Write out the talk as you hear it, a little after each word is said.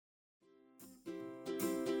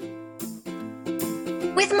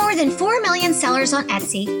With more than 4 million sellers on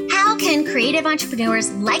Etsy, how can creative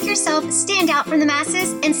entrepreneurs like yourself stand out from the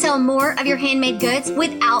masses and sell more of your handmade goods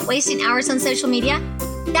without wasting hours on social media?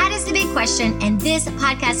 That is the big question, and this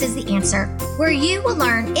podcast is the answer, where you will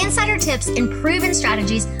learn insider tips and proven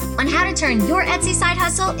strategies on how to turn your Etsy side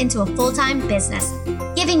hustle into a full-time business,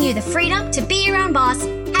 giving you the freedom to be your own boss,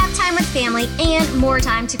 have time with family, and more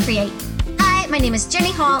time to create. Hi, my name is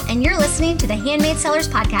Jenny Hall, and you're listening to the Handmade Sellers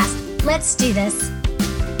Podcast. Let's do this.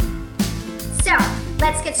 So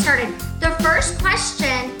let's get started. The first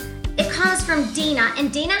question, it comes from Dina,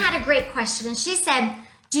 and Dina had a great question, and she said,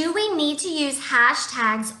 do we need to use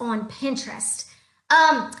hashtags on Pinterest?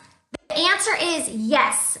 The answer is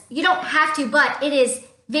yes. You don't have to, but it is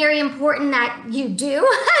very important that you do.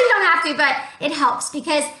 You don't have to, but it helps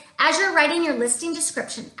because as you're writing your listing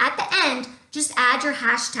description, at the end, just add your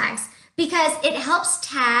hashtags because it helps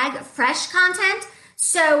tag fresh content.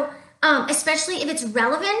 So especially if it's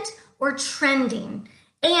relevant or trending.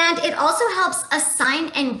 And it also helps assign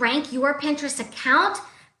and rank your Pinterest account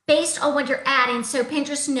based on what you're adding. So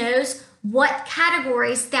Pinterest knows what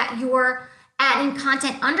categories that you're adding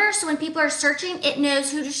content under. So when people are searching, it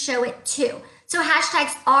knows who to show it to. So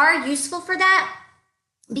hashtags are useful for that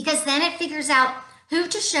because then it figures out who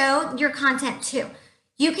to show your content to.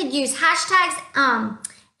 You could use hashtags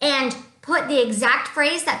and put the exact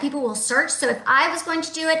phrase that people will search. So if I was going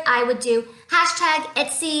to do it, I would do hashtag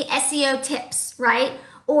Etsy SEO tips, right?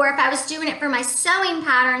 Or if I was doing it for my sewing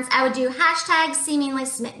patterns, I would do hashtag seemingly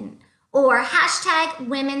smitten, or hashtag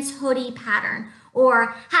women's hoodie pattern,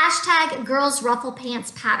 or hashtag girls ruffle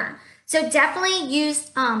pants pattern. So definitely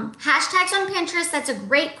use hashtags on Pinterest. That's a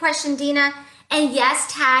great question, Dina. And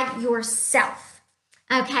yes, tag yourself.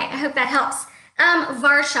 Okay, I hope that helps.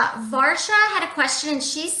 Varsha had a question and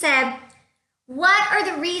she said, what are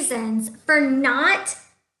the reasons for not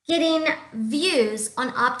getting views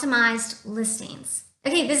on optimized listings?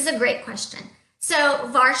 Okay, this is a great question. So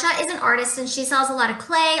Varsha is an artist and she sells a lot of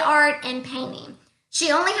clay art and painting.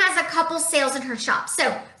 She only has a couple sales in her shop.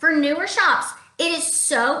 So for newer shops, it is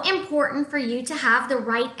so important for you to have the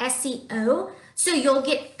right SEO so you'll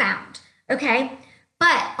get found, okay?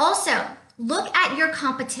 But also look at your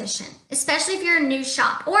competition, especially if you're a new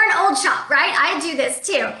shop or an old shop, right? I do this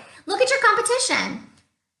too. Look at your competition.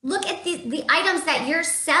 Look at the items that you're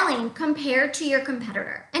selling compared to your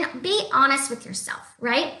competitor and be honest with yourself,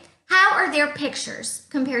 right? How are their pictures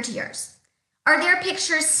compared to yours? Are their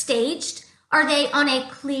pictures staged? Are they on a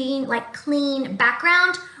clean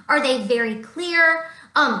background? Are they very clear?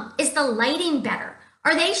 Is the lighting better?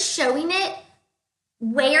 Are they showing it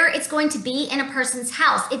where it's going to be in a person's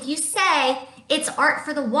house? If you say it's art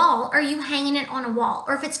for the wall, are you hanging it on a wall?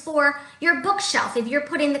 Or if it's for your bookshelf, if you're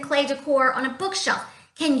putting the clay decor on a bookshelf,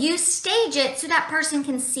 can you stage it so that person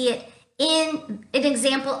can see it in an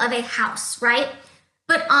example of a house, right?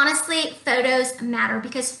 But honestly, photos matter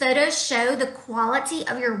because photos show the quality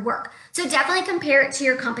of your work. So definitely compare it to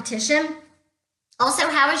your competition. Also,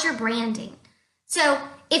 how is your branding? So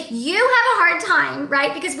if you have a hard time,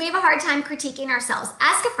 right, because we have a hard time critiquing ourselves,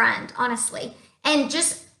 ask a friend, honestly, and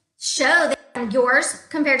just show that yours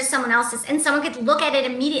compared to someone else's, and someone could look at it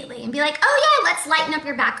immediately and be like, oh yeah, let's lighten up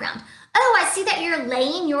your background. Oh, I see that you're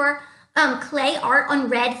laying your clay art on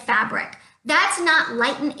red fabric. That's not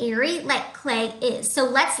light and airy like clay is. So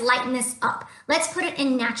let's lighten this up. Let's put it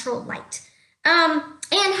in natural light.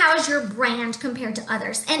 And how is your brand compared to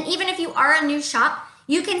others? And even if you are a new shop,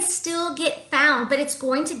 you can still get found, but it's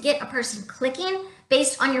going to get a person clicking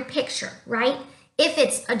based on your picture, right? If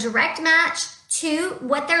it's a direct match to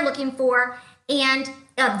what they're looking for and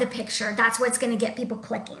the picture, that's what's going to get people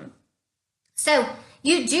clicking. So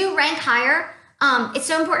you do rank higher. It's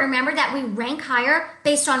so important to remember that we rank higher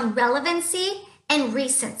based on relevancy and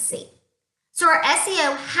recency. So our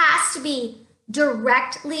SEO has to be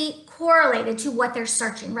directly correlated to what they're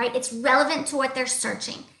searching, right? It's relevant to what they're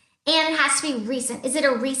searching. And it has to be recent. Is it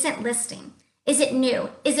a recent listing? Is it new?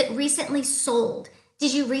 Is it recently sold?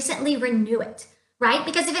 Did you recently renew it, right?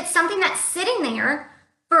 Because if it's something that's sitting there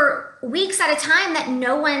for weeks at a time that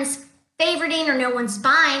no one's favoriting or no one's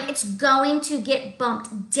buying, it's going to get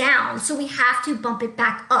bumped down. So we have to bump it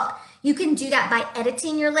back up. You can do that by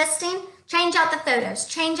editing your listing, change out the photos,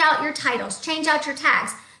 change out your titles, change out your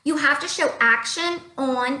tags. You have to show action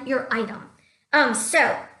on your item.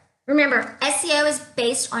 So remember, SEO is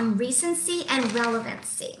based on recency and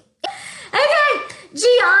relevancy. Okay,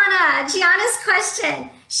 Gianna's question.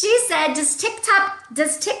 She said, does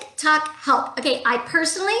TikTok help? Okay, I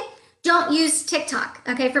personally don't use TikTok,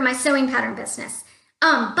 okay, for my sewing pattern business.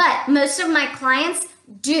 But most of my clients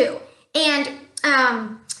do. And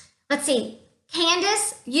let's see,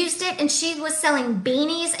 Candace used it and she was selling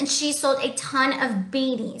beanies and she sold a ton of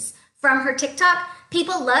beanies from her TikTok.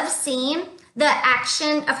 People love seeing the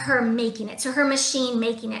action of her making it. So her machine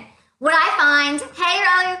making it. What I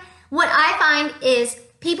find is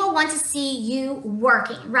people want to see you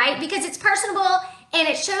working, right? Because it's personable and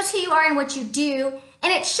it shows who you are and what you do.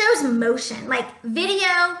 And it shows motion. Like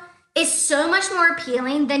video is so much more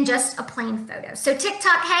appealing than just a plain photo. So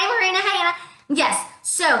TikTok, hey Marina, hey Anna. Yes,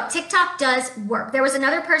 so TikTok does work. There was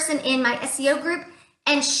another person in my SEO group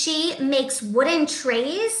and she makes wooden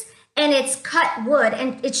trays and it's cut wood,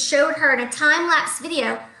 and it showed her in a time-lapse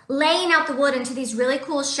video laying out the wood into these really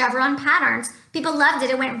cool chevron patterns. People loved it,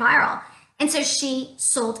 it went viral. And so she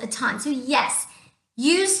sold a ton. So yes,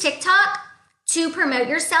 use TikTok to promote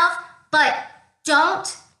yourself, but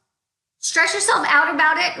don't stress yourself out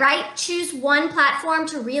about it, right? Choose one platform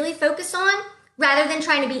to really focus on rather than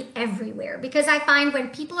trying to be everywhere. Because I find when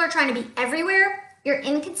people are trying to be everywhere, you're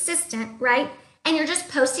inconsistent, right? And you're just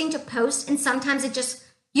posting to post, and sometimes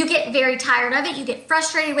you get very tired of it, you get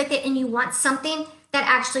frustrated with it, and you want something that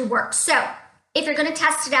actually works. So if you're gonna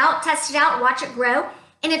test it out, watch it grow.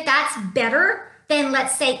 And if that's better than,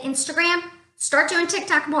 let's say, Instagram, start doing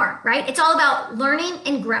TikTok more, right? It's all about learning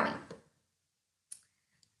and growing.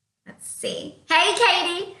 Let's see. Hey,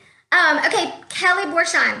 Katie. Okay, Kelly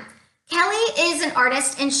Borsheim. Kelly is an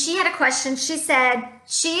artist and she had a question. She said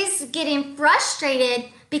she's getting frustrated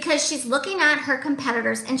because she's looking at her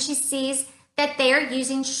competitors and she sees that they are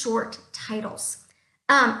using short titles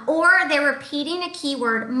or they're repeating a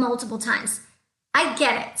keyword multiple times. I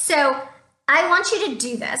get it. So I want you to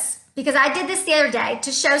do this because I did this the other day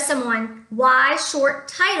to show someone why short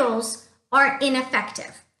titles are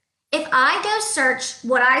ineffective. If I go search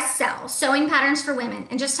what I sell, sewing patterns for women,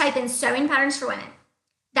 and just type in sewing patterns for women,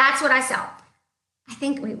 that's what I sell. I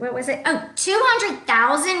think, wait, what was it? Oh,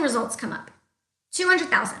 200,000 results come up.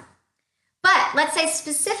 200,000. But let's say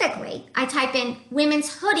specifically, I type in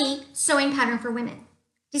women's hoodie sewing pattern for women.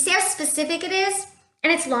 Do you see how specific it is?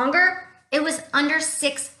 And it's longer. It was under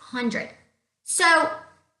 600. So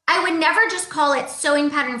I would never just call it sewing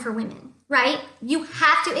pattern for women, right? You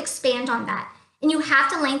have to expand on that. And you have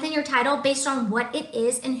to lengthen your title based on what it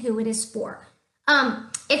is and who it is for.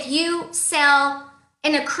 If you sell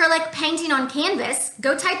an acrylic painting on canvas,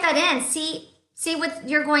 go type that in, see what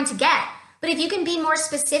you're going to get. But if you can be more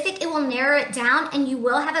specific, it will narrow it down and you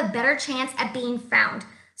will have a better chance at being found.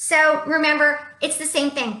 So remember, it's the same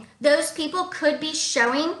thing. Those people could be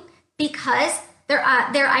showing because their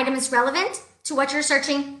item is relevant to what you're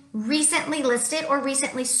searching, recently listed or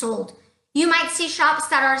recently sold. You might see shops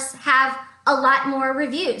that have a lot more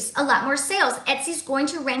reviews, a lot more sales. Etsy's going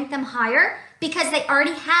to rank them higher because they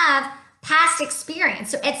already have past experience.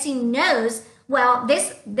 So Etsy knows, well,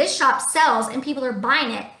 this shop sells and people are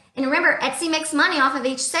buying it. And remember, Etsy makes money off of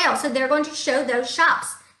each sale. So they're going to show those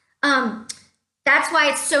shops. That's why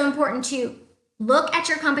it's so important to look at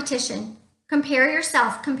your competition, compare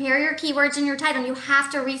yourself, compare your keywords in your title. You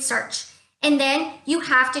have to research. And then you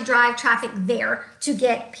have to drive traffic there to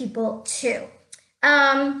get people to.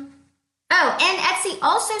 Oh, and Etsy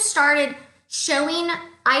also started showing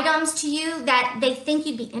items to you that they think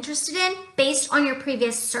you'd be interested in based on your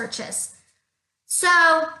previous searches. So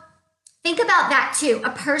think about that too.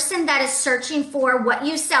 A person that is searching for what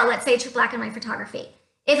you sell, let's say it's your black and white photography.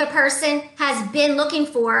 If a person has been looking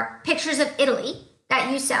for pictures of Italy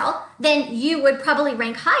that you sell, then you would probably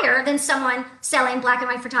rank higher than someone selling black and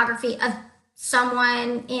white photography of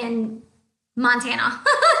someone in Montana,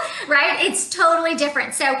 right? It's totally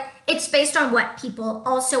different. So it's based on what people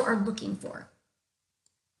also are looking for.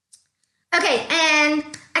 Okay, and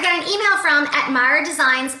I got an email from Admire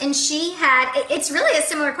Designs, and she had, it's really a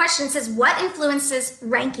similar question. It says, what influences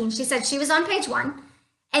ranking? She said she was on page 1,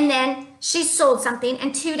 and then she sold something,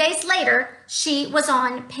 and 2 days later, she was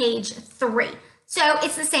on page 3. So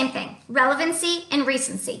it's the same thing, relevancy and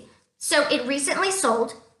recency. So it recently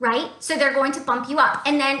sold, right? So they're going to bump you up.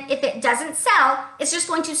 And then if it doesn't sell, it's just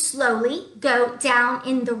going to slowly go down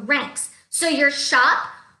in the ranks. So your shop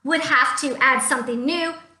would have to add something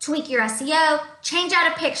new, tweak your SEO, change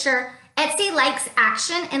out a picture. Etsy likes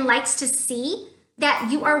action and likes to see that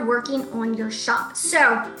you are working on your shop.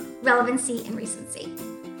 So relevancy and recency.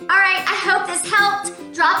 All right, I hope this helped.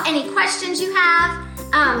 Drop any questions you have,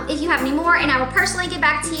 if you have any more, and I will personally get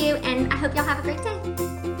back to you, and I hope y'all have a great day.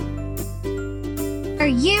 Are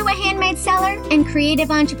you a handmade seller and creative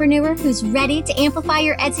entrepreneur who's ready to amplify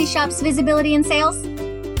your Etsy shop's visibility and sales?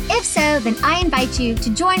 If so, then I invite you to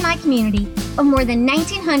join my community of more than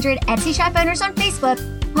 1,900 Etsy shop owners on Facebook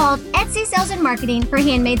called Etsy Sales and Marketing for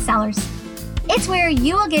Handmade Sellers. It's where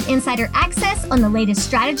you will get insider access on the latest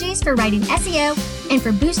strategies for writing SEO and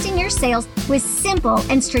for boosting your sales with simple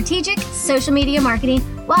and strategic social media marketing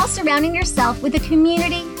while surrounding yourself with a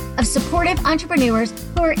community of supportive entrepreneurs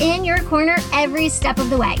who are in your corner every step of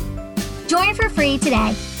the way. Join for free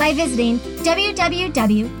today by visiting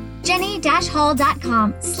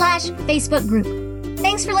www.jenny-hall.com/Facebook group.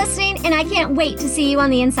 Thanks for listening, and I can't wait to see you on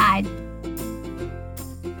the inside.